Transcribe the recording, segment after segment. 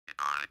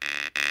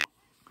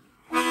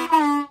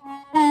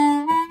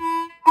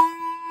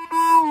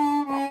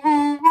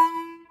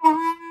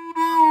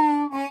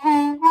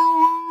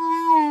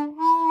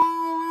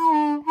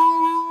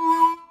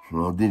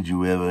Well, did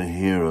you ever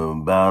hear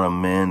about a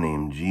man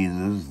named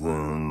Jesus the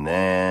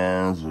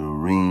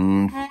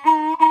Nazarene?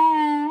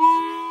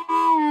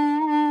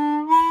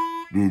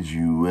 Did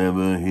you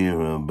ever hear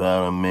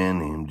about a man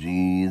named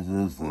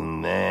Jesus the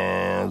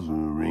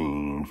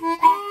Nazarene?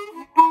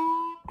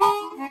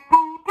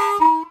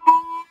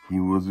 He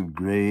was the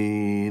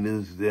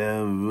greatest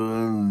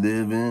ever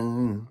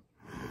living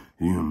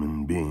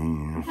human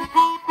being.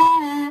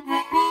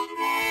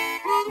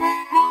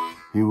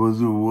 He was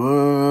the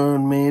Word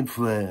made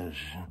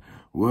flesh,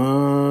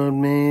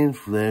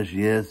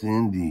 yes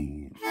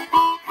indeed.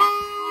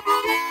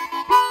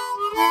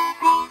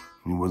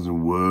 He was the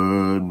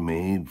Word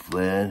made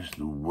flesh,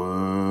 the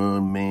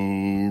Word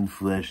made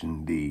flesh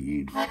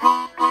indeed.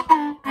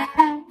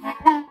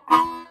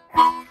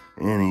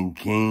 And he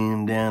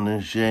came down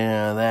to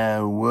share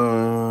that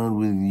word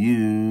with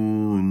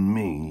you and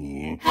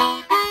me.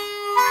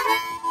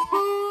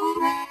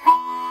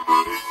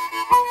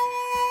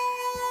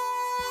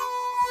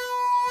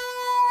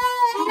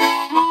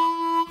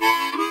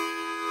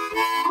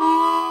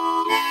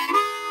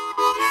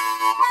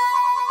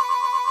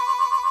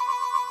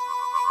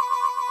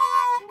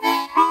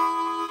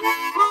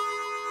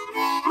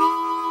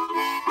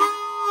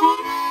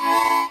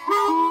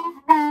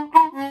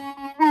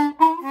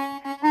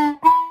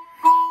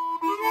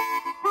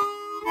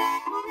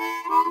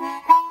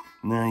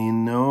 Now you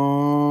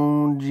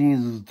know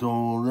Jesus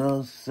told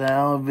us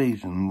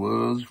salvation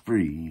was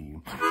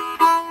free.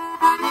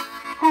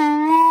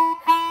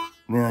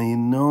 Now you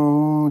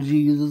know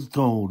Jesus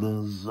told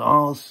us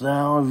all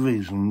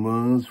salvation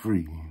was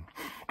free.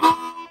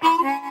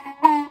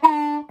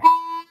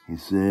 He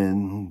said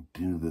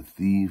to the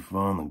thief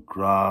on the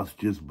cross,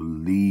 just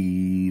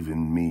believe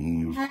in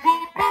me.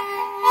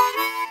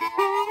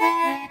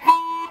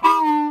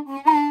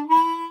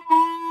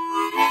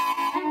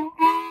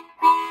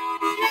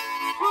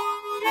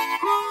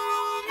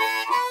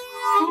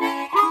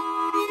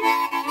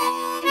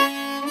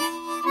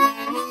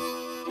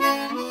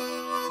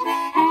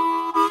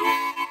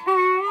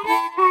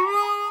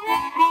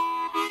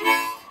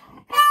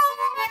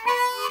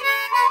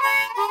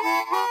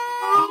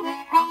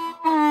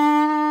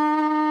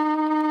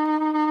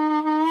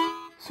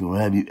 So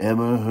have you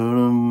ever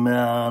heard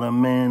about a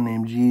man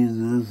named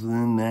Jesus the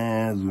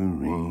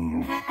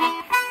Nazarene?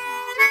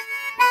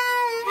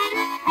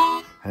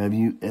 Have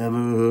you ever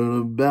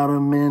heard about a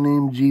man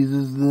named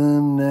Jesus the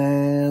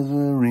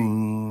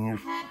Nazarene?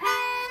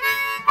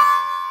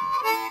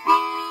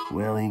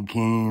 Well, he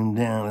came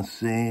down to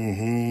save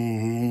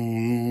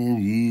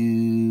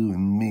you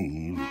and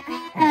me.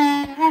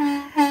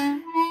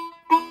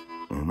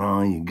 And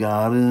all you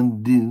gotta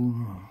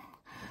do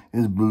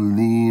is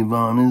believe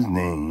on his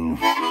name.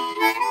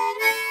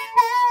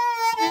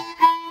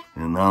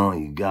 And all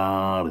you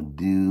gotta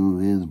do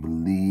is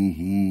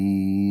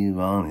believe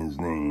on his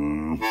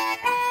name.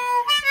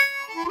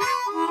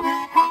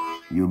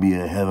 You'll be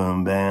a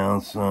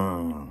heaven-bound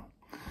son.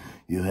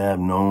 You'll have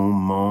no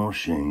more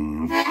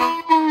shame.